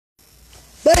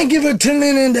Thank you for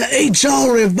tuning in to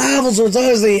HR Revival. So it's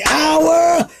always the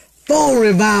hour for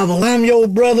revival. I'm your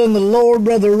brother in the Lord,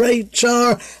 Brother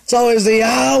HR. It's always the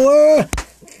hour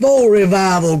for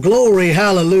revival. Glory,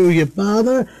 hallelujah,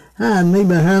 Father. Hide me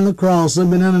behind the cross. There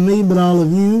been unto me, but all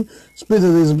of you. Spit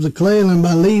of these of clay, and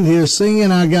by leave here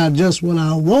singing, I got just what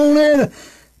I wanted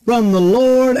from the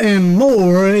Lord and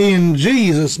more in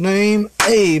Jesus' name.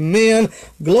 Amen.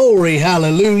 Glory,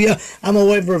 hallelujah. I'm going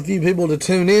to wait for a few people to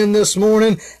tune in this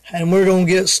morning, and we're going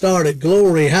to get started.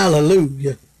 Glory,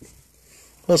 hallelujah.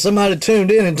 Well, somebody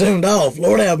tuned in and tuned off.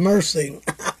 Lord have mercy.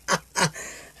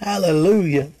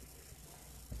 Hallelujah.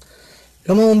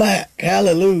 Come on back.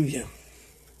 Hallelujah.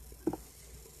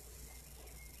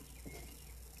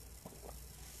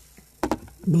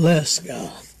 Bless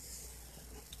God.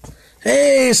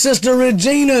 Hey, Sister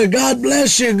Regina, God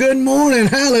bless you. Good morning.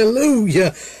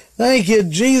 Hallelujah. Thank you,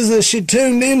 Jesus. She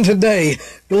tuned in today.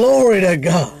 Glory to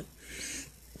God.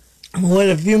 I'm going to wait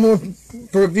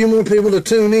for a few more people to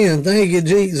tune in. Thank you,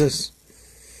 Jesus.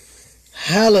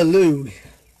 Hallelujah.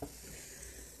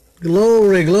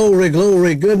 Glory, glory,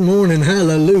 glory. Good morning.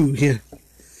 Hallelujah.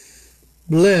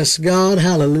 Bless God.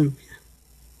 Hallelujah.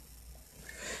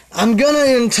 I'm going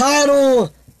to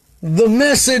entitle the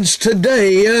message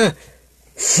today,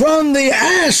 From the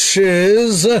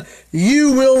Ashes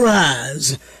You Will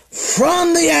Rise.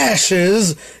 From the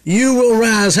ashes you will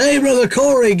rise. Hey, Brother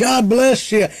Corey, God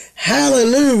bless you.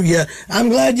 Hallelujah. I'm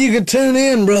glad you could tune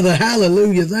in, brother.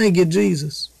 Hallelujah. Thank you,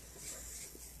 Jesus.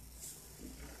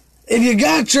 If you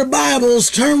got your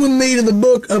Bibles, turn with me to the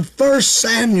book of 1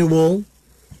 Samuel,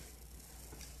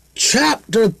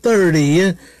 chapter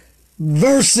 30,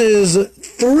 verses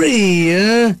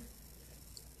 3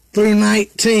 through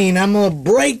 19. I'm going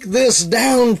to break this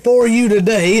down for you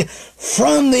today.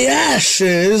 From the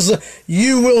ashes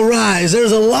you will rise.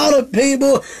 There's a lot of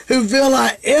people who feel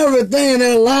like everything in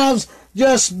their lives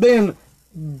just been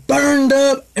burned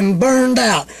up and burned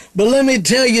out. But let me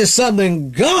tell you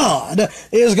something. God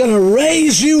is going to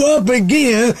raise you up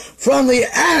again from the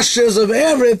ashes of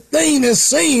everything that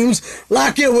seems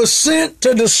like it was sent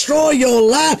to destroy your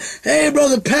life. Hey,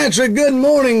 Brother Patrick, good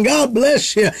morning. God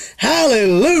bless you.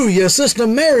 Hallelujah. Sister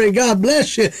Mary, God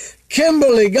bless you.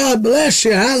 Kimberly, God bless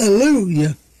you.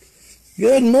 Hallelujah.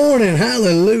 Good morning.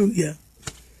 Hallelujah.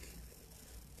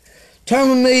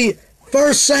 Turn with me,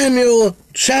 1 Samuel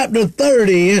chapter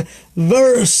 30,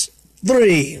 verse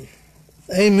 3.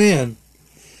 Amen.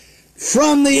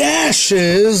 From the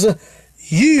ashes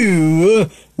you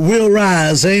will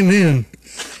rise. Amen.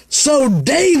 So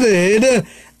David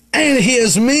and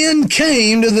his men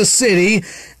came to the city,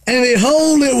 and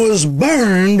behold, it was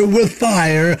burned with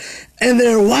fire, and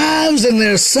their wives and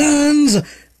their sons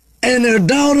and their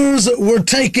daughters were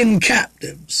taken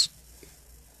captives.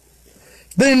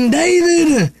 Then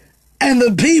David and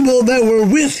the people that were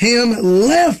with him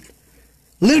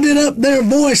lifted up their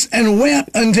voice and wept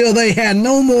until they had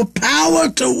no more power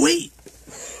to weep.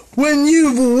 When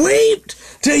you've wept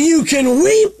till you can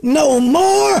weep no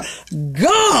more,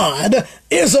 God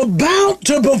is about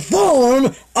to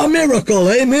perform a miracle.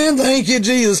 Amen. Thank you,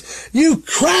 Jesus. You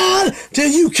cried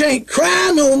till you can't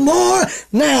cry no more.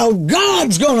 Now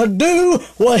God's going to do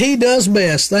what he does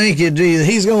best. Thank you, Jesus.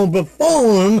 He's going to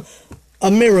perform a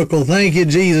miracle. Thank you,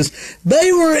 Jesus.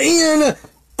 They were in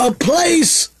a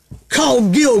place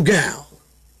called Gilgal.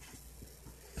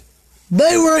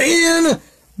 They were in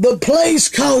the place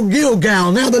called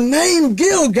Gilgal. Now, the name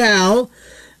Gilgal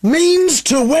means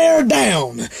to wear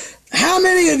down. How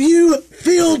many of you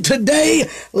feel today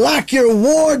like you're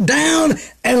wore down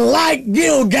and like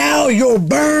Gilgal, you're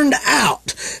burned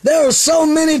out? There are so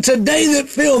many today that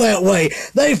feel that way.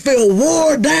 They feel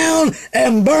wore down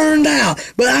and burned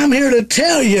out. But I'm here to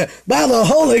tell you, by the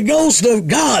Holy Ghost of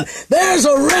God, there's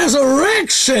a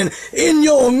resurrection in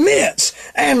your midst.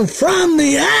 And from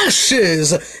the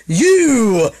ashes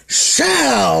you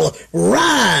shall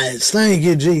rise. Thank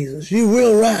you, Jesus. You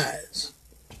will rise.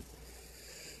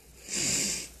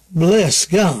 Bless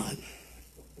God.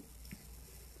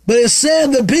 But it said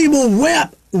the people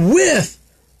wept with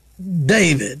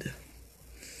David.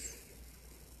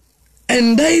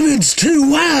 And David's two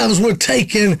wives were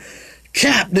taken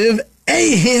captive.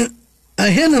 Ahinamah,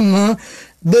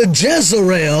 the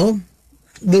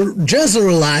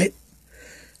Jezreelite,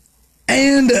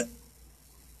 and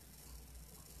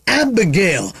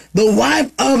Abigail, the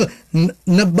wife of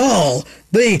Nabal,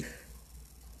 the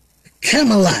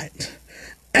Carmelite.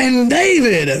 And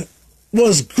David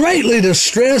was greatly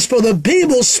distressed, for the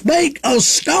people spake of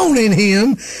stoning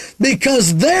him,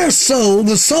 because their soul,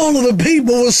 the soul of the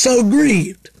people,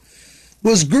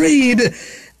 was grieved,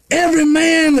 every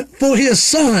man for his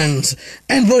sons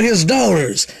and for his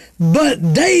daughters.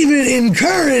 But David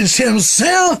encouraged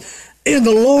himself in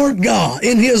the Lord God,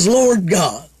 in his Lord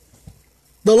God,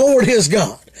 the Lord his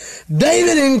God.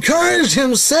 David encouraged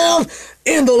himself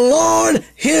in the Lord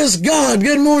his God.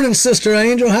 Good morning, Sister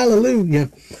Angel. Hallelujah.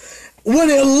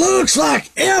 When it looks like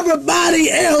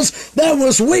everybody else that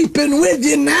was weeping with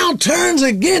you now turns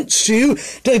against you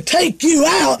to take you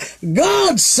out,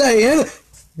 God's saying,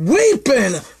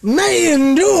 weeping may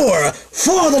endure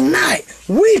for the night.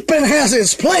 Weeping has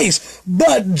its place,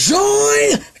 but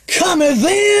joy cometh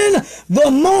in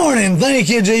the morning. Thank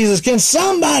you, Jesus. Can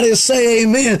somebody say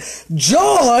amen?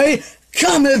 Joy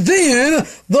cometh in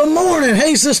the morning.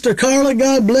 Hey, Sister Carla,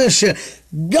 God bless you.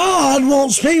 God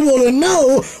wants people to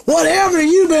know whatever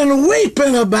you've been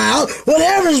weeping about,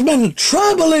 whatever's been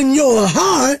troubling your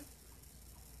heart,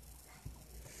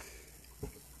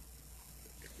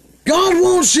 God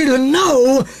wants you to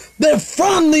know that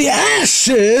from the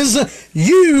ashes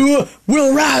you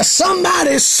will rise.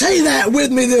 Somebody say that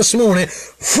with me this morning.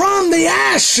 From the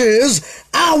ashes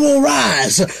I will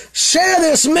rise. Share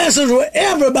this message with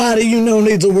everybody you know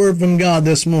needs a word from God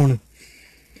this morning.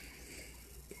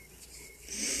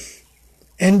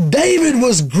 And David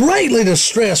was greatly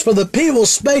distressed, for the people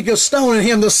spake of stoning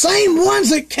him. The same ones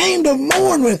that came to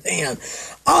mourn with him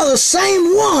are the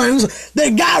same ones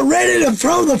that got ready to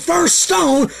throw the first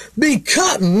stone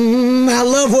because, I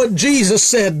love what Jesus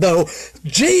said though.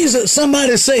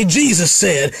 Somebody say Jesus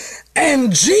said.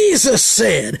 And Jesus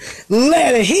said,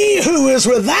 let he who is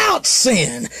without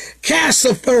sin cast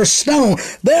the first stone.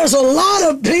 There's a lot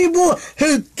of people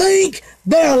who think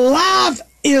their life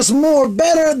is more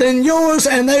better than yours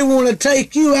and they want to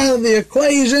take you out of the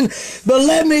equation. But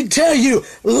let me tell you,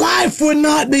 life would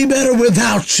not be better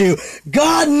without you.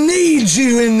 God needs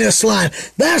you in this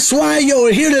life. That's why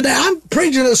you're here today. I'm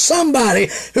preaching to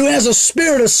somebody who has a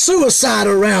spirit of suicide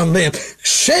around them.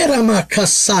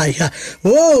 Shedamakasaya.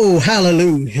 Whoa,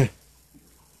 hallelujah.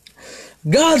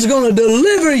 God's going to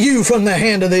deliver you from the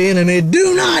hand of the enemy.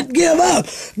 Do not give up.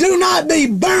 Do not be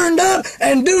burned up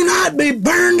and do not be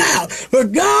burned out. For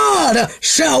God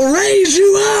shall raise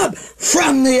you up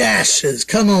from the ashes.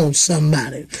 Come on,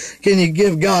 somebody. Can you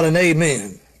give God an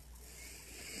amen?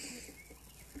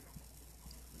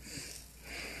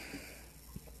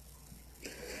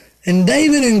 And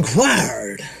David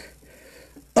inquired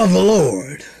of the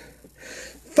Lord.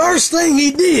 First thing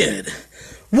he did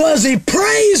was he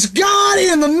praised God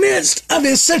in the midst of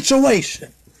his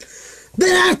situation.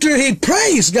 Then after he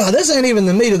praised God, this ain't even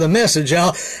the meat of the message,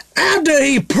 y'all. After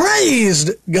he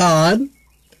praised God,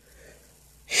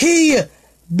 he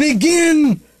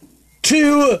began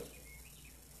to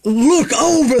look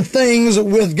over things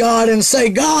with God and say,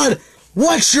 God,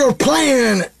 what's your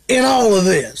plan in all of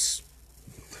this?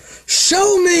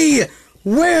 Show me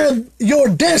where your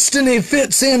destiny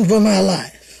fits in for my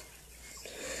life.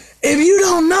 If you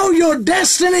don't know your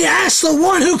destiny, ask the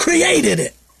one who created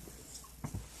it.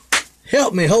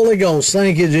 Help me, Holy Ghost.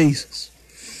 Thank you, Jesus.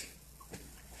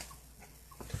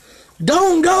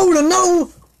 Don't go to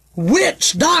no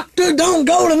witch doctor. Don't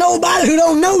go to nobody who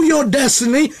don't know your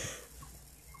destiny.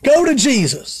 Go to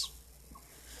Jesus.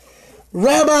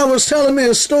 Rabbi was telling me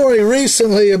a story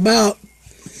recently about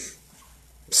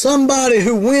somebody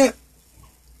who went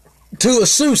to a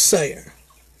soothsayer.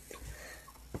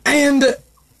 And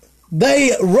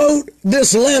they wrote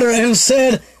this letter and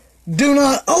said, do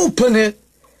not open it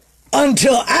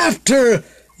until after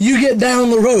you get down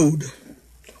the road.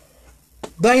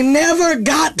 They never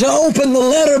got to open the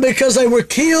letter because they were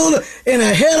killed in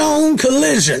a head-on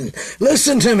collision.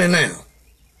 Listen to me now.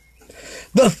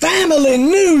 The family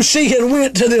knew she had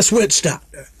went to this witch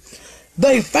doctor.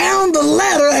 They found the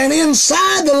letter, and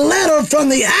inside the letter from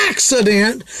the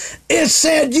accident, it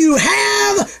said, you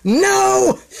have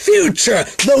no future.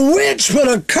 The witch put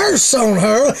a curse on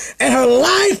her, and her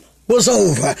life was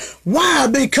over. Why?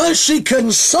 Because she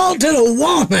consulted a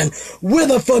woman with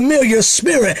a familiar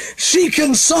spirit. She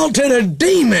consulted a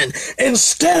demon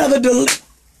instead of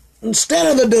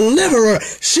the deliverer.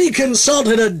 She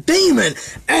consulted a demon,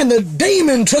 and the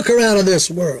demon took her out of this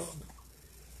world.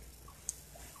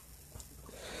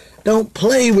 Don't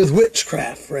play with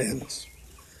witchcraft, friends.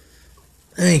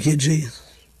 Thank you, Jesus.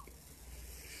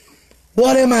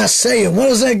 What am I saying? What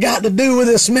has that got to do with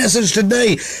this message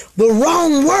today? The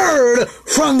wrong word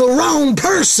from the wrong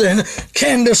person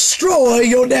can destroy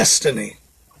your destiny.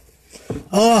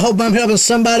 Oh, I hope I'm helping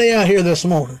somebody out here this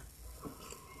morning.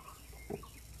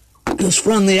 Because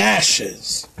from the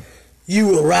ashes you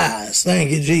will rise. Thank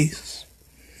you, Jesus.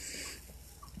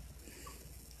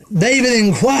 David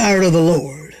inquired of the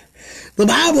Lord. The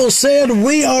Bible said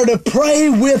we are to pray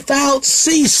without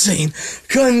ceasing.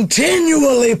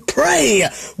 Continually pray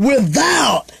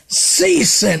without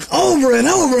ceasing. Over and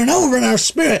over and over in our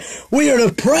spirit. We are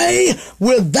to pray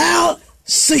without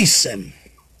ceasing.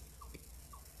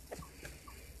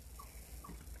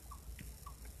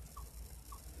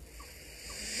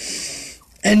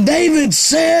 And David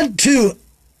said to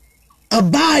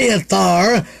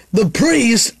Abiathar, the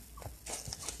priest,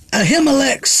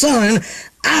 Ahimelech's son,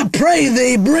 I pray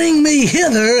thee, bring me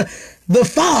hither the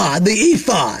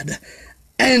ephod.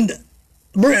 And,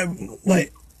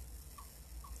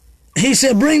 he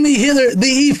said, bring me hither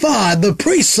the ephod, the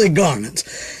priestly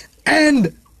garments.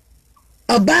 And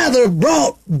Abiathar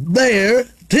brought thither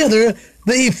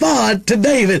the ephod to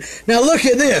David. Now look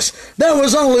at this. There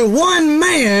was only one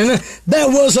man that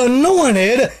was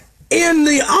anointed in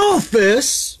the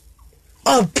office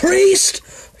of priest,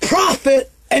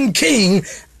 prophet, and king,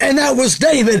 and that was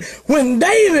David. When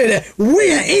David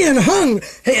went in,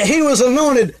 he was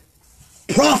anointed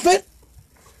prophet,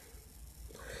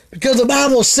 because the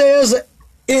Bible says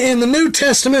in the New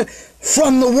Testament,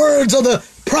 from the words of the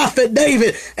prophet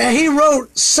David, and he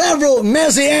wrote several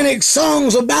messianic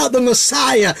songs about the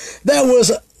Messiah that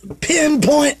was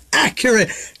pinpoint accurate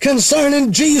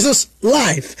concerning Jesus'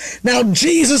 life. Now,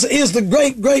 Jesus is the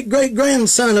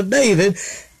great-great-great-grandson of David,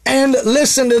 and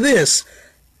listen to this.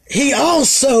 He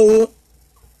also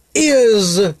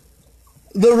is the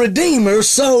Redeemer,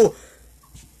 so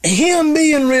him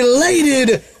being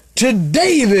related to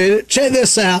David, check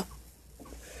this out,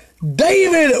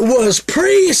 David was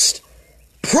priest,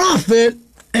 prophet,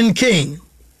 and king.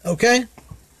 Okay?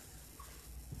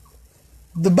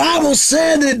 The Bible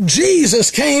said that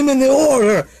Jesus came in the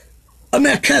order of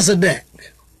Melchizedek.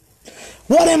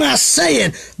 What am I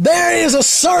saying? There is a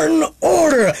certain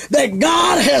order that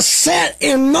God has set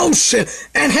in motion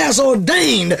and has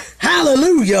ordained.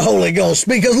 Hallelujah, Holy Ghost.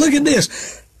 Because look at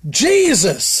this.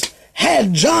 Jesus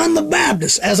had John the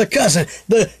Baptist as a cousin.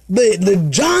 The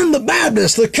John the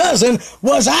Baptist, the cousin,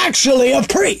 was actually a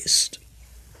priest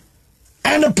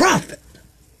and a prophet.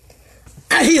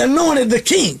 And he anointed the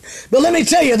king. But let me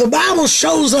tell you, the Bible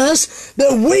shows us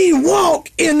that we walk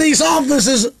in these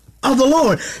offices of the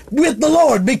Lord, with the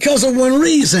Lord, because of one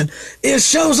reason. It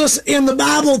shows us in the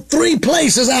Bible 3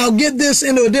 places. I'll get this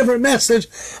into a different message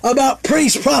about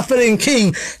priest, prophet, and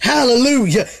king.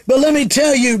 Hallelujah. But let me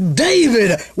tell you,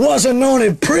 David was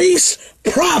anointed priest,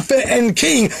 prophet, and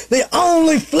king, the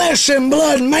only flesh and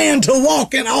blood man to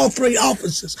walk in all 3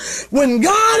 offices. When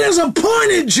God has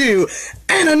appointed you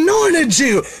and anointed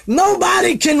you,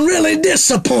 nobody can really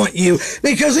disappoint you,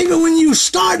 because even when you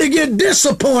start to get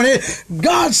disappointed,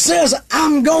 God says,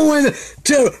 I'm going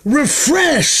to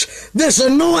refresh this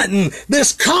anointing,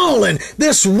 this calling,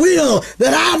 this will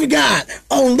that I've got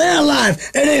on their life,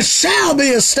 and it shall be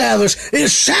established. It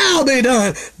shall be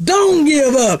done. Don't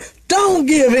give up. Don't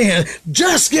give in.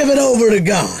 Just give it over to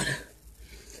God.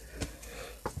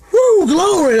 Woo,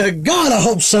 glory to God. I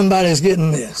hope somebody's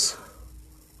getting this.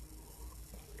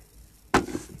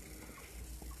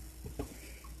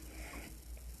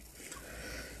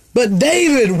 But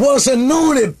David was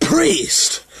anointed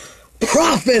priest,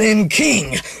 prophet, and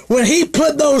king. When he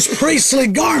put those priestly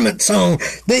garments on,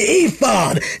 the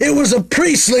ephod, it was a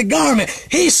priestly garment.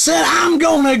 He said, I'm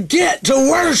going to get to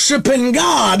worshiping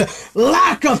God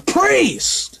like a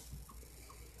priest.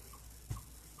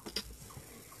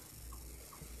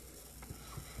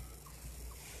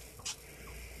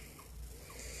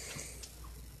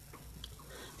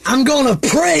 I'm going to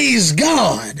praise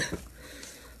God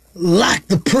like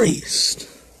the priest,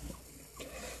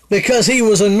 because he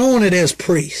was anointed as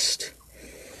priest.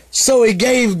 So he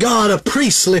gave God a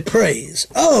priestly praise.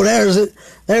 Oh, there's it.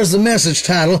 There's the message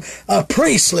title, a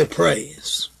priestly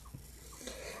praise.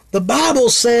 The Bible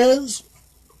says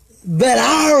that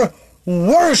our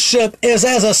worship is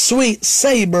as a sweet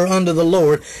savor unto the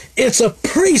Lord. It's a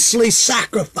priestly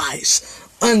sacrifice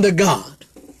unto God.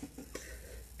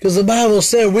 Because the Bible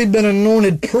said we've been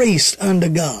anointed priests unto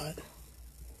God.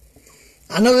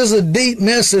 I know this is a deep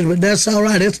message, but that's all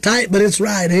right. It's tight, but it's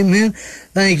right. Amen.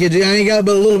 Thank you, G. I ain't got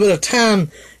but a little bit of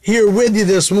time here with you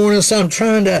this morning, so I'm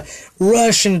trying to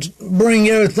rush and bring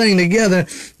everything together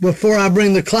before I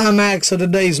bring the climax of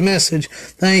today's message.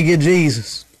 Thank you,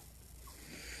 Jesus.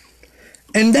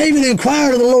 And David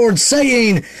inquired of the Lord,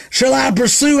 saying, Shall I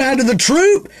pursue after the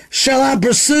troop? Shall I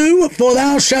pursue? For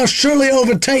thou shalt surely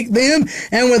overtake them,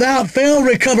 and without fail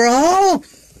recover all.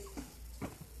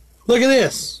 Look at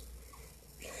this.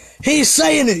 He's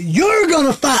saying that you're going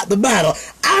to fight the battle.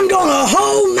 I'm going to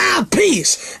hold my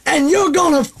peace, and you're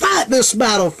going to fight this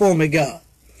battle for me, God.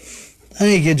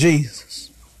 Thank you,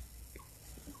 Jesus.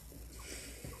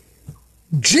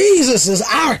 Jesus is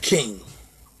our King.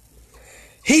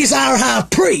 He's our high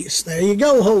priest. There you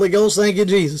go, Holy Ghost. Thank you,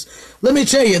 Jesus. Let me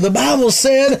tell you, the Bible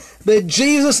said that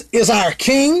Jesus is our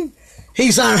King.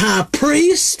 He's our high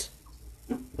priest.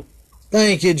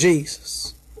 Thank you,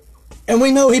 Jesus. And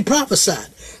we know he prophesied.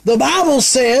 The Bible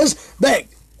says that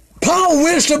Paul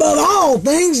wished above all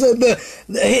things that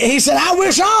he said, I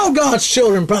wish all God's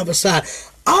children prophesied.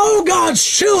 All God's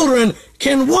children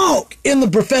can walk in the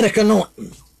prophetic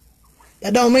anointing.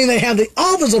 That don't mean they have the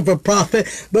office of a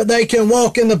prophet, but they can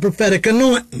walk in the prophetic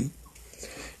anointing.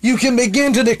 You can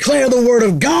begin to declare the word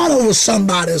of God over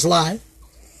somebody's life.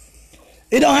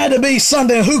 It don't have to be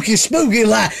something hooky spooky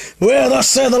like, well, thus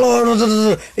saith the Lord.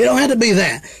 It don't have to be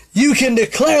that. You can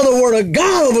declare the word of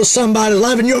God over somebody's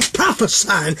life, and you're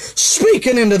prophesying,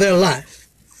 speaking into their life.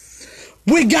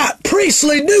 We got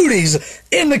priestly duties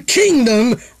in the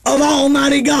kingdom of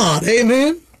Almighty God.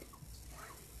 Amen.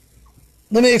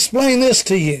 Let me explain this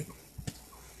to you.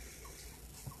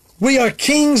 We are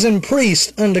kings and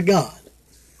priests unto God.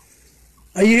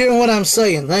 Are you hearing what I'm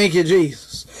saying? Thank you,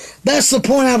 Jesus. That's the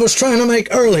point I was trying to make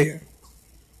earlier.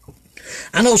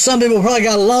 I know some people probably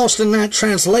got lost in that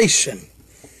translation,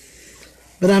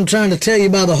 but I'm trying to tell you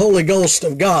by the Holy Ghost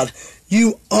of God,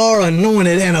 you are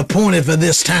anointed and appointed for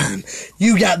this time.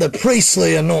 You got the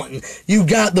priestly anointing, you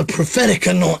got the prophetic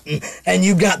anointing, and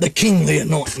you got the kingly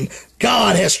anointing.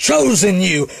 God has chosen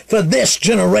you for this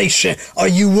generation, or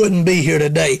you wouldn't be here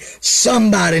today.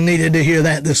 Somebody needed to hear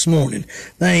that this morning.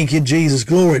 Thank you, Jesus.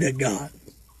 Glory to God.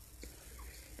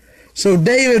 So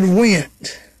David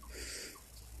went.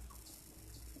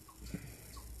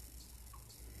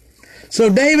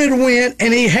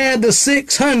 And he had the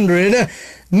 600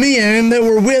 men that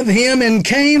were with him, and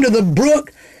came to the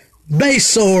brook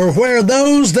Besor, where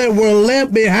those that were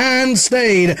left behind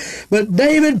stayed. But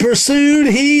David pursued,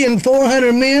 he and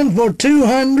 400 men, for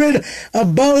 200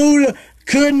 abode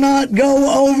could not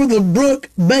go over the brook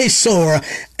Besor.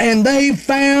 And they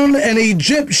found an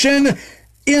Egyptian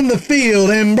in the field,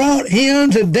 and brought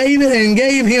him to David, and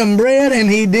gave him bread, and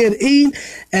he did eat,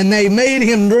 and they made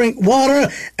him drink water,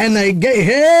 and they gave,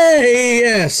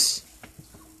 yes.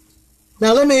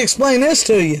 Now let me explain this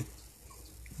to you.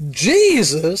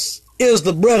 Jesus is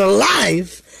the bread of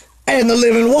life and the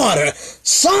living water.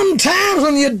 Sometimes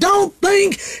when you don't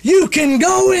think you can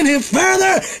go any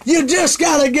further, you just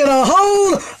got to get a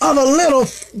hold of a little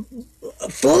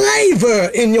flavor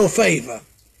in your favor.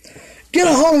 Get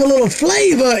a hold of a little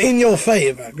flavor in your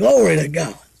favor. Glory to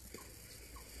God.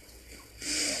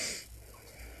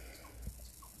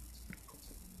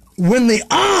 When the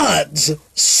odds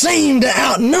seem to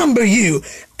outnumber you,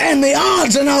 and the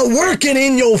odds are not working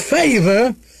in your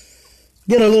favor,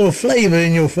 get a little flavor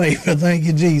in your favor. Thank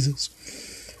you, Jesus.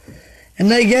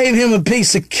 And they gave him a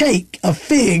piece of cake of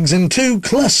figs and 2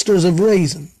 clusters of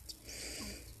raisins.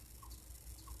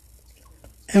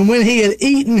 And when he had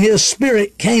eaten, his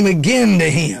spirit came again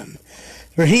to him.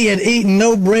 For he had eaten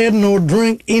no bread nor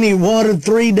drink any water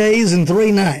 3 days and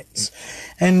 3 nights.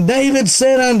 And David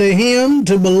said unto him,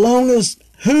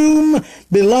 whom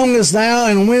belongest thou,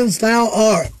 and whence thou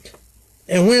art?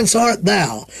 And whence art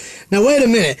thou? Now wait a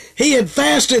minute. He had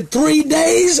fasted 3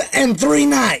 days and 3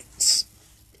 nights.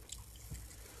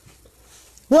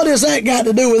 What has that got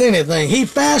to do with anything? He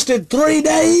fasted 3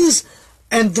 days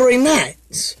and 3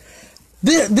 nights.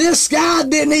 This guy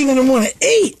didn't even want to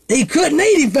eat. He couldn't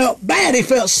eat. He felt bad. He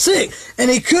felt sick.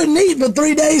 And he couldn't eat for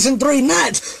 3 days and 3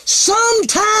 nights.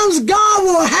 Sometimes God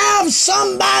will have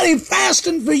somebody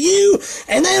fasting for you,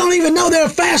 and they don't even know they're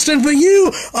fasting for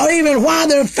you, or even why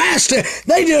they're fasting.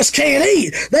 They just can't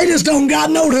eat. They just don't got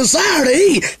no desire to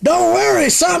eat. Don't worry.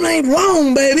 Something ain't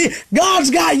wrong, baby. God's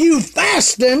got you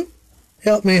fasting.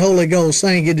 Help me, Holy Ghost.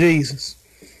 Thank you, Jesus.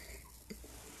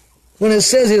 When it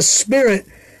says his spirit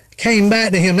came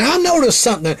back to him. Now, I noticed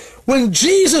something. When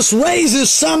Jesus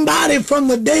raises somebody from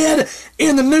the dead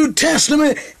in the New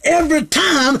Testament, every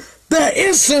time they're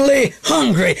instantly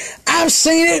hungry. I've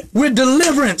seen it with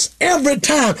deliverance every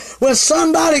time. When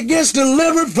somebody gets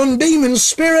delivered from demon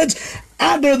spirits,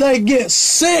 after they get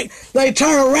sick, they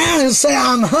turn around and say,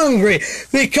 I'm hungry,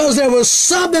 because there was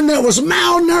something that was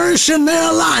malnourished in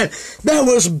their life that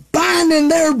was binding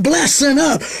their blessing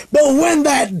up. But when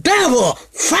that devil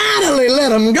finally let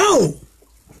them go,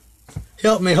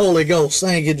 help me, Holy Ghost,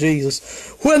 thank you,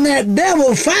 Jesus. When that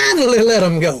devil finally let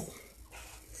them go,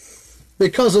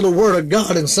 because of the word of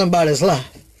God in somebody's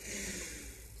life,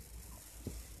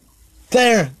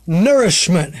 their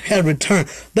nourishment had returned.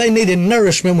 They needed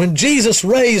nourishment. When Jesus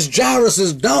raised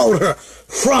Jairus' daughter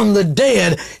from the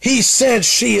dead, he said,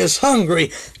 she is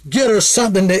hungry. Get her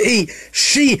something to eat.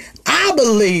 I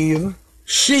believe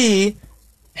she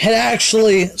had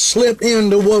actually slipped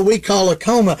into what we call a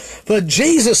coma. But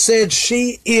Jesus said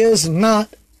she is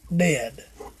not dead,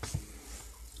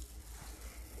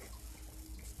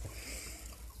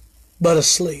 but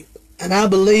asleep. And I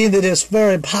believe that it's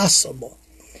very possible,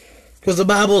 because the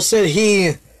Bible said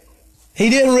he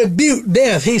didn't rebuke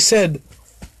death. He said,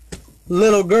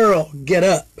 little girl, get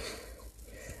up.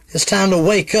 It's time to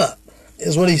wake up,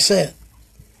 is what he said.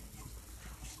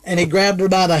 And he grabbed her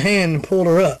by the hand and pulled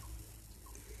her up.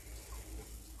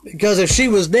 Because if she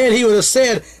was dead, he would have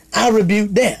said, I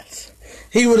rebuke death.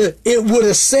 It would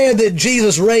have said that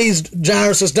Jesus raised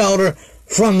Jairus' daughter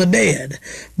from the dead.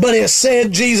 But it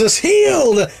said Jesus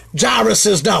healed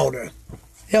Jairus' daughter.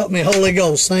 Help me, Holy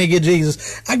Ghost. Thank you,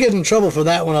 Jesus. I get in trouble for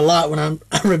that one a lot when I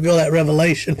reveal that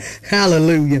revelation.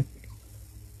 Hallelujah.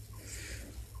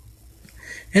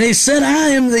 And he said, I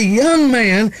am the young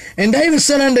man. And David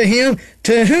said unto him,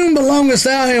 to whom belongest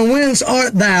thou, and whence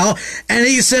art thou? And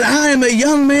he said, I am a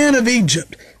young man of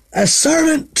Egypt, a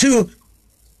servant to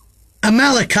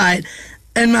Amalekite,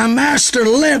 and my master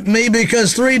left me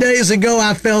because 3 days ago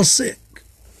I fell sick.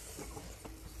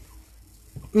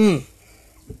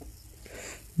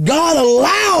 God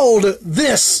allowed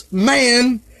this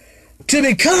man to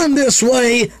become this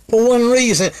way for one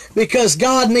reason, because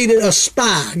God needed a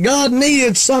spy. God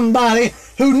needed somebody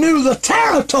who knew the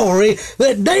territory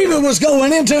that David was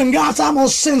going into, and God's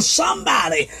almost sent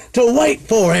somebody to wait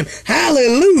for him.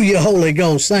 Hallelujah, Holy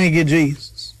Ghost. Thank you,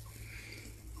 Jesus.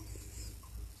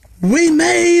 We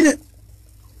made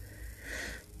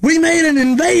an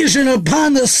invasion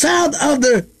upon the south of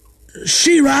the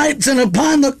Sherites, and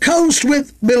upon the coast which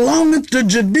belongeth to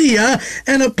Judea,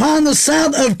 and upon the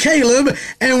south of Caleb,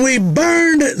 and we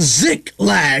burned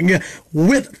Ziklag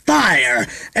with fire.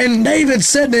 And David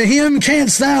said to him,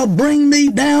 canst thou bring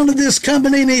me down to this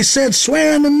company? And he said,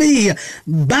 swear unto me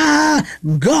by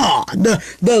God,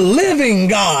 the living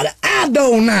God,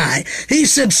 Adonai. He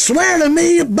said, swear to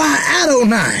me by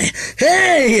Adonai.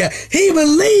 Hey, he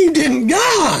believed in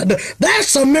God.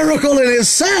 That's a miracle in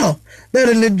itself, that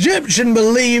an Egyptian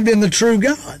believed in the true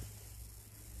God.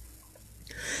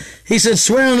 He said,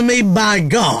 swear unto me by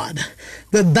God,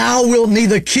 that thou wilt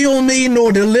neither kill me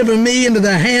nor deliver me into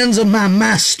the hands of my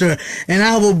master, and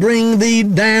I will bring thee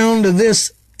down to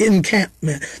this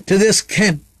encampment, to this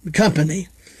company.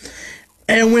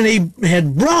 And when he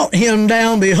had brought him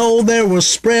down, behold, there was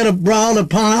spread abroad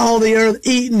upon all the earth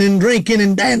eating and drinking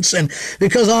and dancing,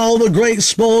 because all the great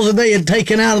spoils that they had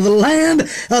taken out of the land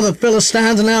of the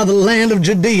Philistines and out of the land of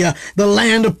Judea, the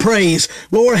land of praise.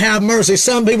 Lord, have mercy.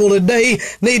 Some people today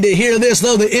need to hear this.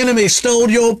 Though the enemy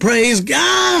stole your praise,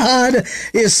 God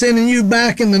is sending you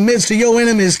back in the midst of your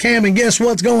enemy's camp, and guess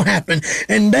what's going to happen?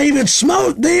 And David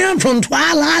smote them from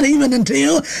twilight even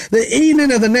until the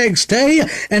evening of the next day,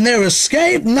 and there escaped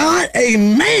not a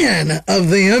man of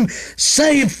them,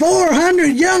 save 400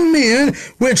 young men,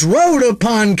 which rode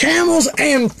upon camels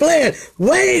and fled.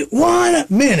 Wait 1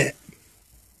 minute.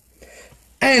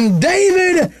 And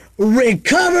David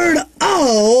recovered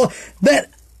all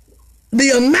that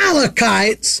the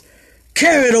Amalekites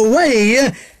carried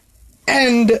away,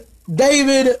 and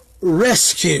David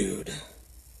rescued.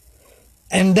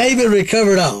 And David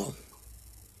recovered all.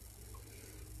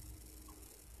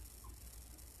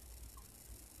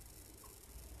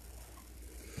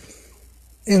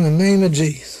 In the name of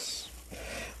Jesus.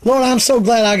 Lord, I'm so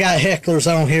glad I got hecklers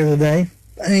on here today.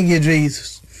 Thank you,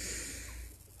 Jesus.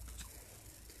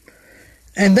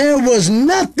 And there was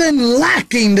nothing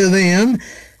lacking to them,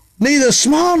 neither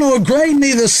small nor great,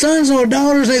 neither sons nor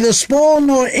daughters, neither spoil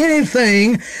nor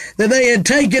anything that they had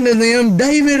taken to them.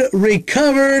 David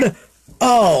recovered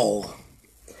all.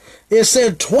 It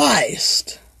said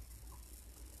twice.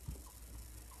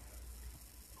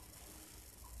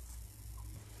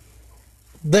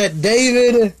 That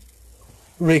David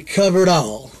recovered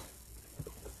all.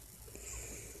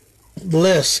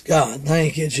 Bless God.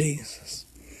 Thank you, Jesus.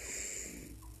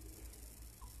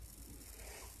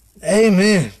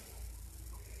 Amen.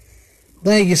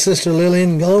 Thank you, Sister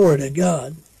Lillian. Glory to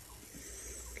God.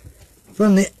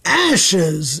 From the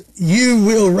ashes you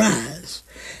will rise.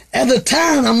 At the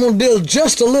time, I'm going to do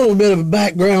just a little bit of a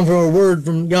background for a word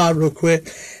from God real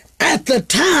quick. At the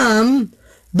time,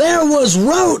 this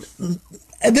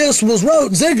was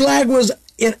wrote, Ziklag was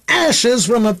in ashes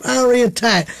from a fiery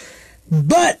attack.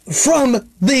 But from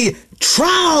the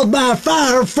trial by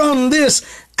fire, from this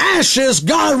ashes,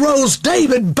 God rose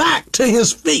David back to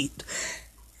his feet.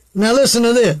 Now listen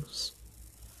to this.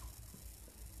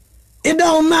 It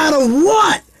don't matter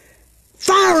what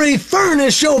fiery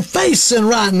furnace you're facing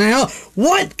right now,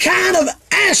 what kind of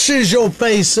ashes you're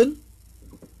facing.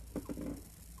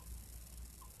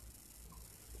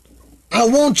 I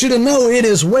want you to know it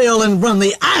is well, and from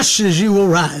the ashes you will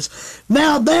rise.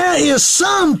 Now there is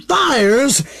some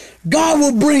fires God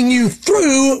will bring you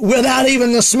through without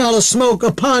even the smell of smoke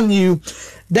upon you.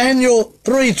 Daniel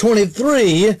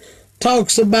 3:23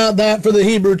 talks about that for the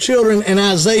Hebrew children, and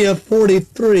Isaiah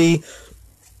 43:3.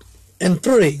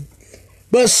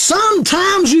 But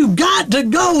sometimes you got to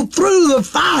go through the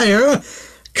fire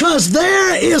because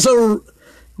there is a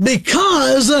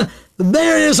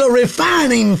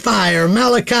refining fire,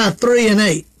 Malachi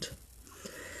 3:8.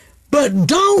 But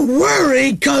don't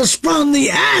worry, because from the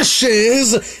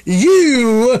ashes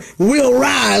you will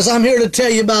rise. I'm here to tell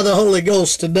you by the Holy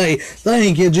Ghost today.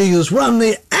 Thank you, Jesus. From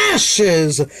the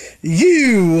ashes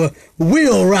you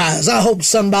will rise. I hope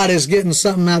somebody's getting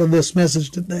something out of this message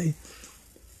today.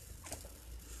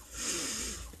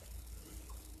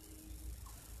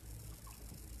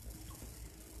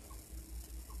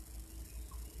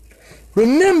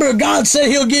 Remember, God said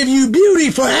He'll give you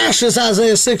beauty for ashes,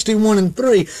 Isaiah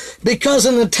 61:3, because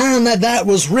in the time that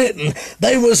was written,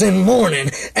 they was in mourning.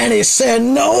 And He said,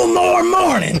 no more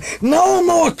mourning, no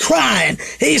more crying.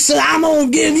 He said, I'm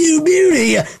going to give you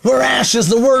beauty for ashes.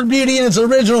 The word beauty in its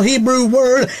original Hebrew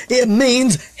word, it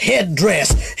means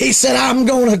headdress. He said, I'm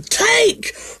going to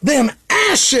take them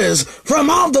ashes from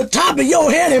off the top of your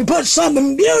head and put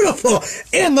something beautiful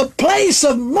in the place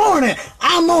of mourning.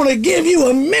 I'm going to give you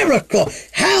a miracle.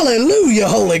 Hallelujah,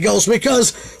 Holy Ghost,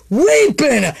 because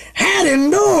weeping had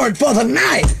endured for the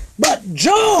night, but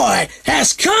joy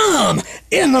has come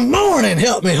in the morning.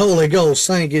 Help me, Holy Ghost.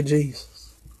 Thank you,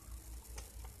 Jesus.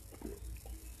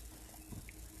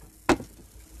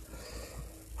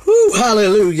 Whew,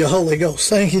 hallelujah, Holy Ghost.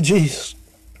 Thank you, Jesus.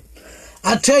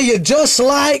 I tell you, just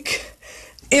like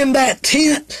in that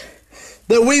tent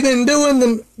that we've been doing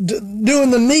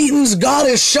the meetings, God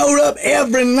has showed up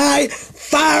every night.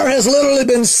 Fire has literally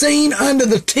been seen under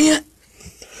the tent.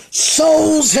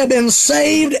 Souls have been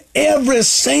saved every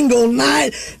single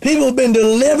night. People have been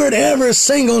delivered every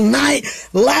single night.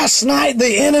 Last night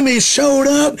the enemy showed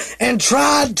up and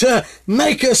tried to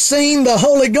make a scene. The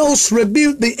Holy Ghost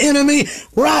rebuked the enemy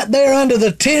right there under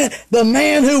the tent. The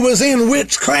man who was in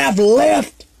witchcraft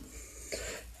left.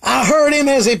 I heard him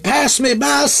as he passed me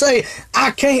by say,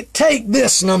 I can't take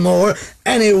this no more.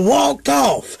 And he walked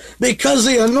off because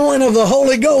the anointing of the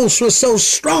Holy Ghost was so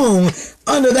strong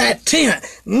under that tent.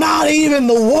 Not even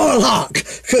the warlock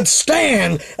could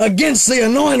stand against the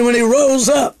anointing when he rose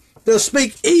up to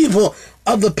speak evil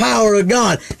of the power of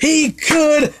God. He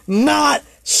could not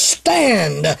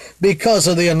stand because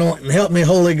of the anointing. Help me,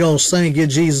 Holy Ghost. Thank you,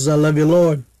 Jesus. I love you,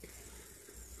 Lord.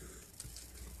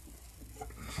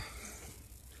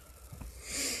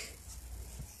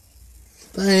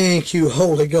 Thank you,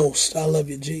 Holy Ghost. I love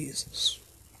you, Jesus.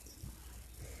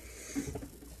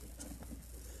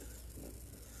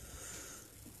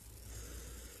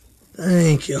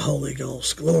 Thank you, Holy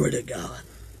Ghost. Glory to God.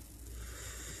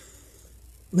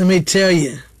 Let me tell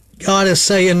you, God is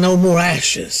saying no more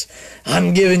ashes.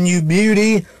 I'm giving you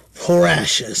beauty for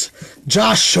ashes.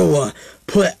 Joshua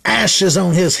put ashes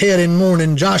on his head in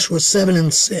mourning. Joshua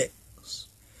 7:6.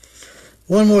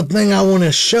 One more thing I want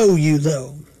to show you,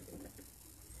 though.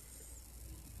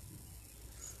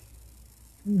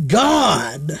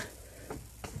 God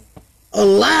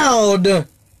allowed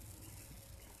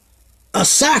a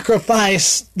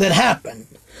sacrifice that happened.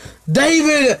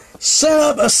 David set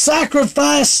up a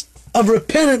sacrifice of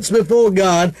repentance before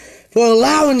God for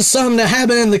allowing something to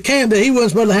happen in the camp that he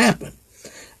wasn't supposed to happen.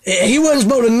 He wasn't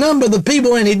supposed to number the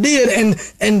people, and he did,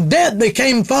 and death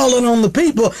became falling on the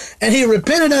people, and he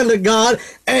repented unto God,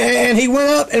 and he went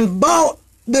up and bought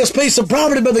this piece of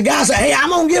property, but the guy said, hey, I'm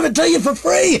going to give it to you for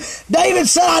free. David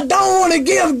said, I don't want to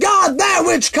give God that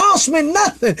which cost me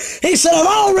nothing. He said, I've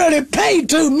already paid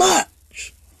too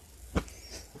much.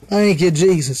 Thank you,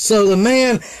 Jesus. So the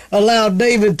man allowed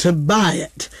David to buy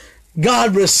it.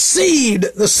 God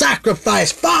received the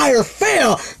sacrifice. Fire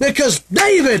fell because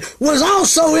David was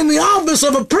also in the office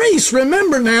of a priest.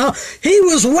 Remember now, he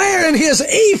was wearing his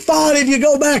ephod. If you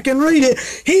go back and read it,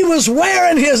 he was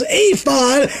wearing his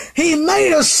ephod. He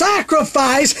made a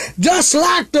sacrifice just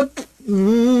like the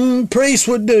priest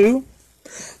would do.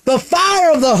 The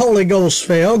fire of the Holy Ghost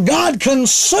fell. God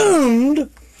consumed.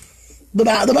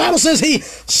 The Bible says he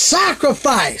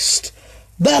sacrificed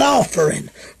that offering.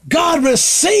 God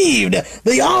received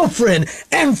the offering,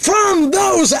 and from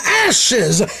those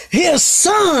ashes, his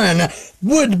son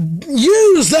would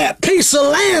use that piece of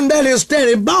land that his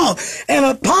daddy bought, and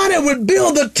upon it would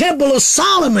build the temple of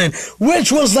Solomon,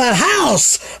 which was the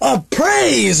house of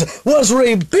praise, was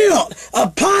rebuilt.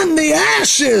 Upon the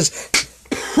ashes,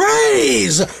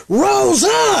 praise rose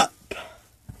up.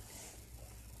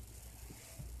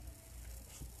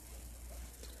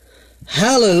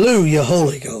 Hallelujah,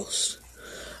 Holy Ghost.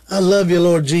 I love you,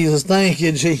 Lord Jesus. Thank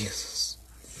you, Jesus.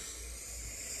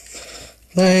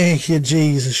 Thank you,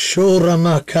 Jesus.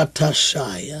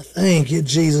 Shoramakatashaya. Thank you,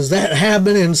 Jesus. That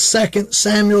happened in 2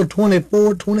 Samuel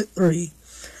 24:23.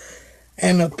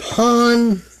 And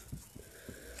upon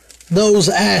those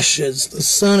ashes, the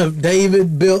son of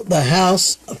David built the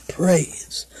house of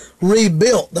praise.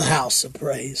 Rebuilt the house of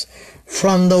praise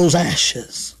from those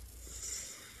ashes.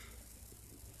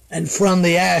 And from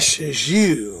the ashes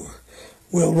you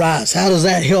will rise. How does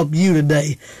that help you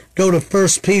today? Go to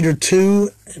 1 Peter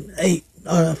 2:8.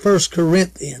 1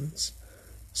 Corinthians.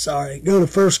 Go to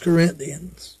 1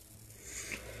 Corinthians.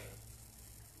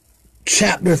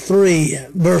 Chapter 3,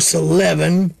 verse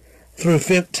 11 through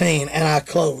 15. And I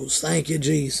close. Thank you,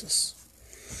 Jesus.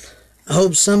 I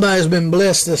hope somebody's been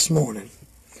blessed this morning.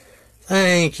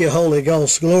 Thank you, Holy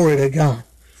Ghost. Glory to God.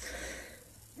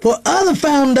 For other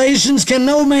foundations can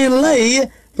no man lay.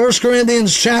 1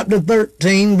 Corinthians chapter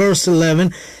 13, verse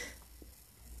 11.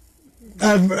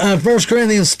 1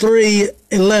 Corinthians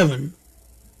 3:11.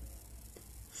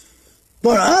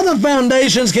 For other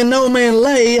foundations can no man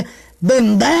lay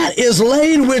than that is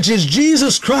laid, which is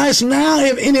Jesus Christ. Now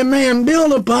if any man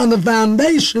build upon the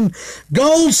foundation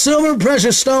gold, silver,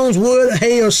 precious stones, wood,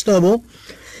 hay, or stubble,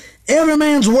 every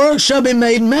man's work shall be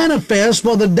made manifest,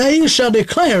 for the day shall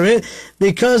declare it,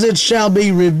 because it shall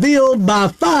be revealed by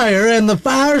fire, and the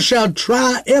fire shall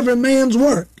try every man's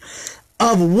work,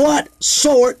 of what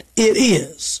sort it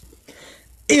is.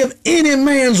 If any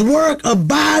man's work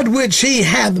abide which he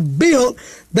hath built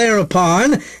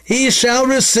thereupon, he shall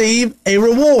receive a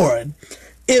reward.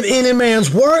 If any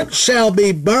man's work shall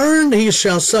be burned, he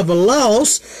shall suffer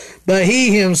loss, but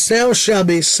he himself shall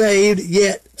be saved,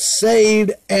 yet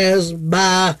saved as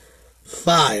by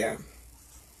fire.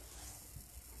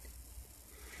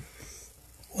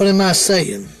 What am I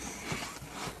saying?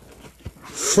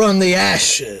 From the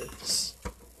ashes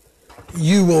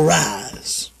you will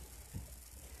rise.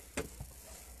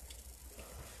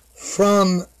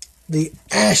 From the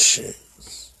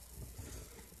ashes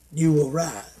you will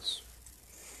rise.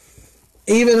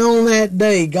 Even on that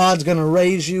day, God's going to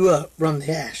raise you up from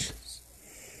the ashes.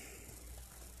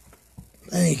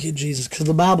 Thank you, Jesus, because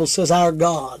the Bible says our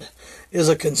God is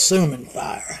a consuming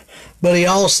fire, but he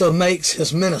also makes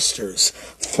his ministers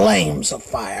flames of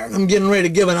fire. And I'm getting ready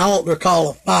to give an altar call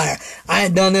of fire. I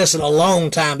ain't done this in a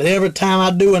long time, but every time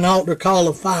I do an altar call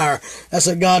of fire, that's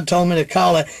what God told me to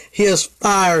call it. His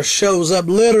fire shows up.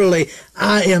 Literally,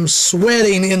 I am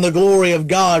sweating in the glory of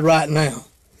God right now.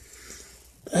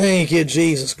 Thank you,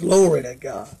 Jesus. Glory to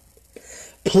God.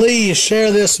 Please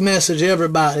share this message,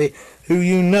 everybody who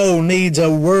you know needs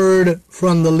a word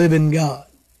from the living God.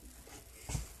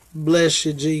 Bless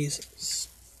you, Jesus.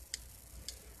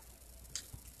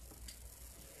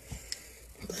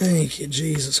 Thank you,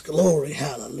 Jesus. Glory,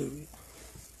 hallelujah.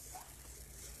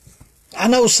 I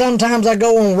know sometimes I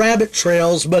go on rabbit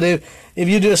trails, but if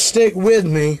you just stick with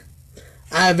me,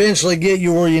 I eventually get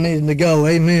you where you need to go.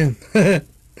 Amen.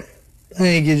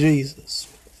 Thank you, Jesus.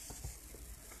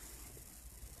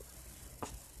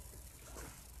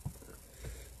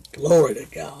 Glory to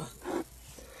God.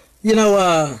 You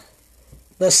know,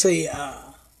 let's see,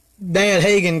 Dad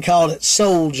Hagin called it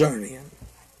soul journeying.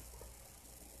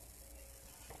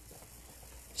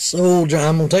 Soul journey.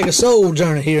 I'm going to take a soul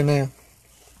journey here now.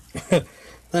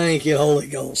 Thank you, Holy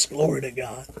Ghost. Glory to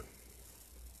God.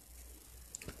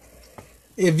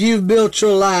 If you've built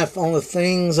your life on the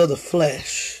things of the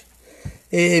flesh,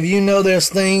 if you know there's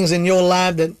things in your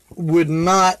life that would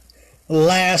not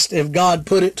last if God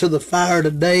put it to the fire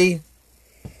today,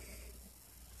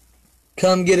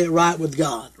 come get it right with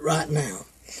God right now.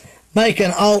 Make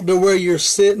an altar where you're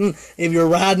sitting. If you're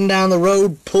riding down the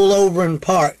road, pull over and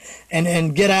park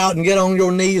and get out and get on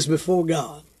your knees before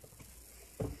God.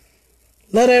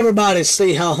 Let everybody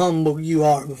see how humble you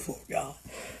are before God.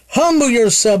 Humble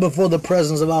yourself before the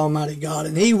presence of Almighty God,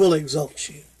 and he will exalt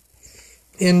you.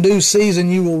 In due season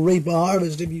you will reap a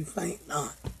harvest if you faint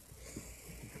not.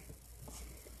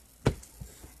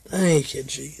 Thank you,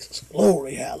 Jesus.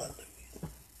 Glory, hallelujah.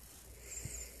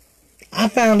 I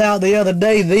found out the other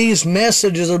day these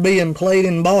messages are being played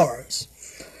in bars.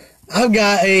 I've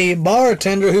got a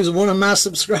bartender who's one of my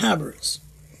subscribers.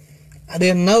 I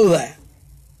didn't know that.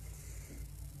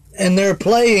 And they're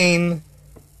playing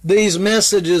these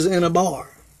messages in a bar.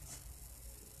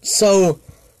 So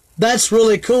that's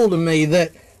really cool to me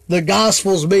that the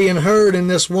gospel's being heard in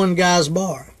this one guy's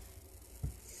bar.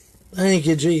 Thank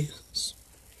you, Jesus.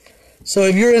 So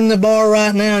if you're in the bar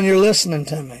right now and you're listening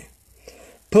to me,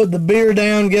 put the beer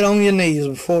down, get on your knees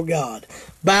before God.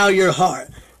 Bow your heart.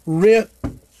 Rip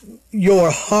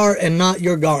your heart and not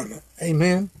your garment.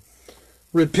 Amen.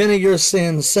 Repent of your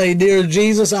sins. Say, Dear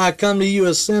Jesus, I come to you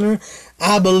a sinner.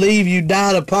 I believe you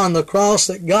died upon the cross,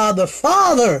 that God the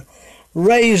Father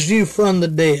raised you from the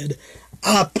dead.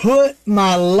 I put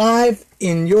my life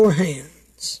in your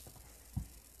hands.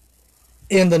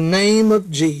 In the name of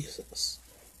Jesus.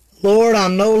 Lord,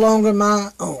 I'm no longer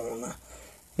my own,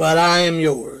 but I am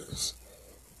yours.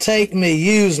 Take me,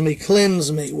 use me,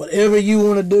 cleanse me, whatever you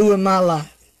want to do in my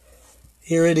life.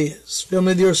 Here it is. Fill me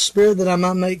with your Spirit that I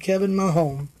might make heaven my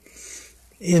home.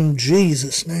 In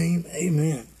Jesus' name,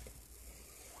 amen.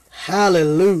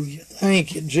 Hallelujah.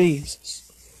 Thank you, Jesus.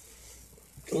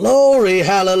 Glory,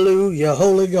 hallelujah.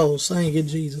 Holy Ghost, thank you,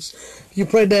 Jesus. If you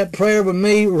prayed that prayer with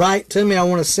me, write to me. I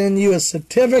want to send you a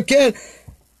certificate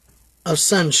of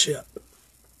sonship.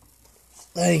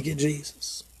 Thank you,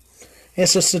 Jesus.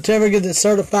 It's a certificate that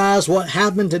certifies what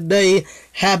happened today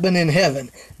happened in heaven.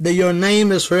 That your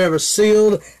name is forever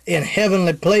sealed in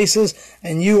heavenly places,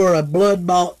 and you are a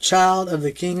blood-bought child of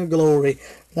the King of Glory.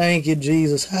 Thank you,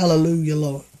 Jesus. Hallelujah,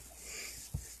 Lord.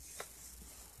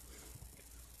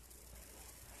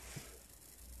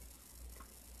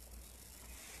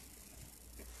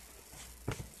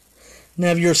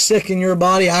 Now, if you're sick in your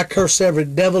body, I curse every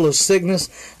devil of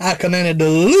sickness. I command it to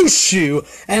loose you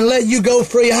and let you go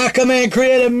free. I command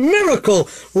create a miracle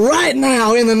right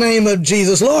now in the name of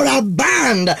Jesus. Lord, I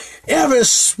bind every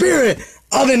spirit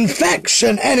of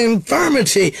infection and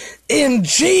infirmity in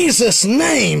Jesus'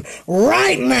 name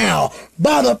right now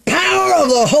by the power of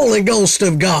the Holy Ghost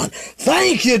of God.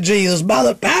 Thank you, Jesus. By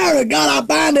the power of God, I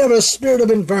bind every spirit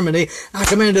of infirmity. I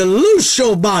command to loose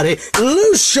your body,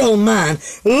 loose your mind,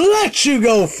 let you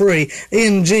go free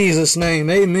in Jesus' name.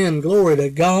 Amen. Glory to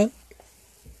God.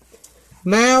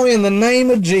 Now, in the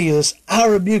name of Jesus, I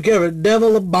rebuke every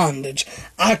devil of bondage.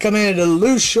 I command to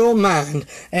loose your mind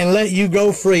and let you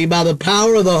go free by the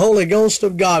power of the Holy Ghost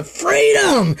of God.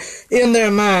 Freedom in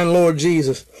their mind, Lord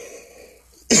Jesus.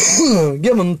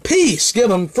 Give them peace. Give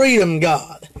them freedom,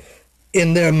 God,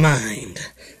 in their mind.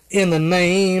 In the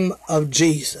name of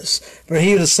Jesus. For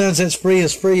he who the Son sets free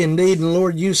is free indeed. And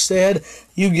Lord, you said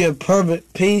you give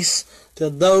perfect peace to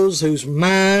those whose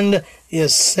mind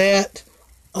is set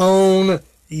on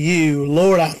you.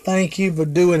 Lord, I thank you for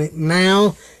doing it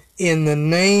now in the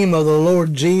name of the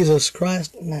Lord Jesus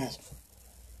Christ of Nazareth.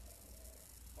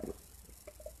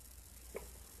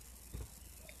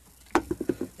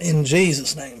 In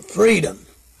Jesus' name, freedom.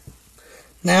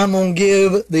 Now I'm going to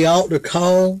give the altar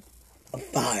call of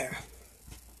fire.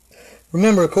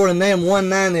 Remember, according to Nahum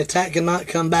 1:9, the attack cannot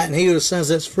come back, and he who sends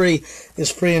that's free is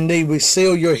free indeed. We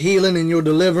seal your healing and your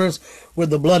deliverance with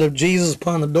the blood of Jesus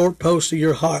upon the doorpost of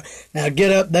your heart. Now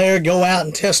get up there, go out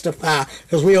and testify,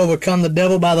 because we overcome the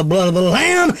devil by the blood of the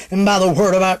Lamb and by the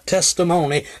word of our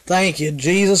testimony. Thank you,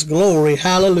 Jesus. Glory.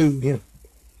 Hallelujah.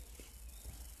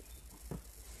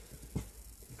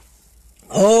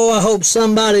 Oh, I hope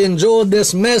somebody enjoyed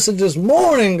this message this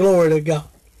morning. Glory to God.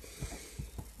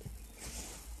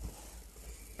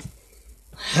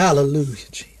 Hallelujah,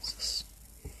 Jesus.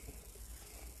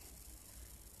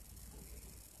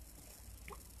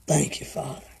 Thank you,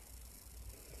 Father.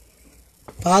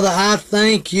 Father, I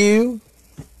thank you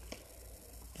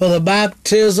for the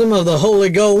baptism of the Holy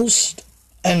Ghost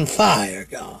and fire,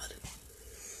 God.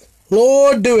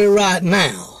 Lord, do it right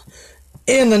now.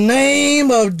 In the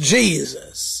name of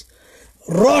Jesus.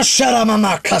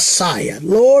 Rosharamamakassaya.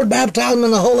 Lord, baptize them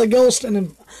in the Holy Ghost and in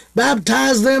fire.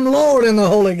 Baptize them, Lord, in the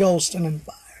Holy Ghost and in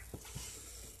fire.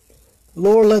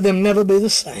 Lord, let them never be the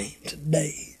same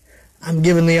today. I'm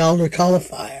giving the altar call of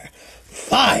fire.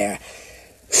 Fire.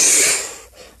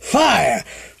 Fire.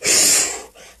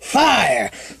 Fire.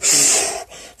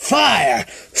 Fire.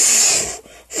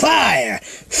 Fire.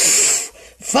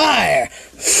 Fire.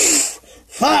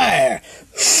 Fire.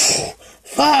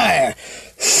 Fire.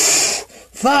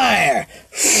 Fire.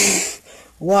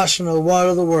 Washing the water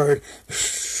of the word.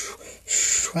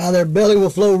 Out of their belly will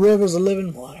flow rivers of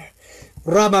living water.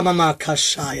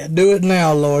 Rababamakashaya. Do it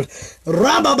now, Lord.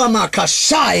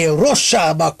 Rababamakashaya.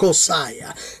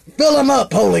 Roshabakosaya. Fill them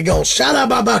up, Holy Ghost.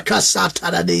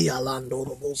 Sharababakasataradia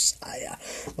landorobosaya.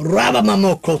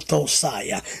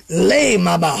 Rababamokotosaya. Le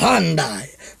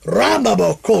mabahandai.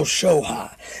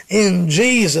 Rababokoshoha. In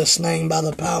Jesus' name, by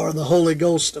the power of the Holy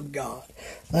Ghost of God.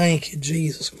 Thank you,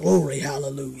 Jesus. Glory,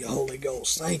 hallelujah, Holy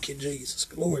Ghost. Thank you, Jesus.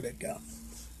 Glory to God.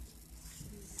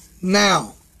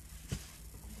 Now,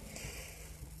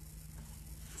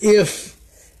 if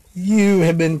you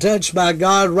have been touched by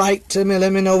God, write to me.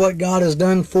 Let me know what God has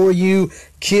done for you.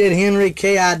 Kid Henry,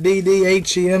 KIDDHENRY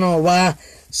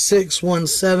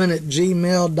 617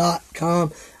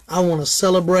 @gmail.com. I want to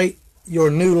celebrate your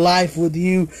new life with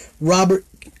you. Robert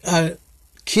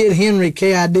Kidd Henry,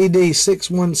 KIDD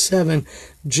 617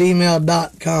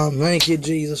 gmail.com. Thank you,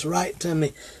 Jesus. Write to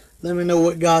me. Let me know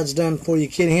what God's done for you.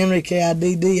 Kidd Henry,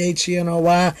 KIDD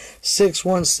HENRY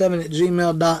 617 at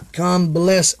gmail.com.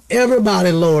 Bless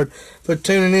everybody, Lord, for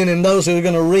tuning in, and those who are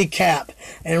going to recap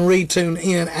and retune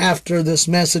in after this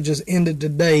message is ended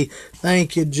today.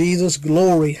 Thank you, Jesus.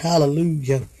 Glory.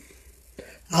 Hallelujah.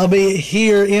 I'll be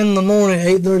here in the morning,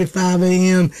 8:35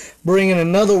 a.m., bringing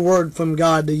another word from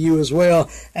God to you as well.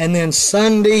 And then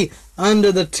Sunday,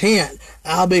 under the tent,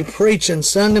 I'll be preaching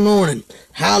Sunday morning.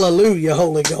 Hallelujah,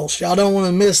 Holy Ghost. Y'all don't want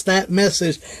to miss that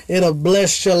message. It'll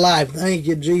bless your life. Thank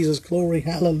you, Jesus. Glory.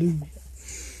 Hallelujah.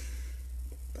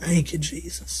 Thank you,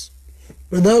 Jesus.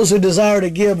 For those who desire to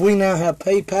give, we now have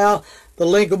PayPal. The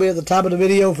link will be at the top of the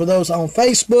video for those on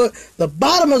Facebook, the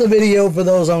bottom of the video for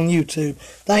those on YouTube.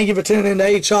 Thank you for tuning in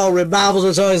to HR Revivals.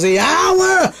 It's always the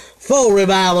hour for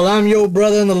revival. I'm your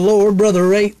brother in the Lord, Brother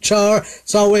HR.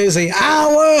 It's always the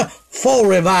hour for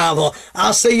revival.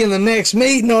 I'll see you in the next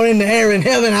meeting or in the air in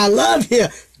heaven. I love you.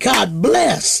 God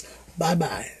bless.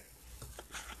 Bye-bye.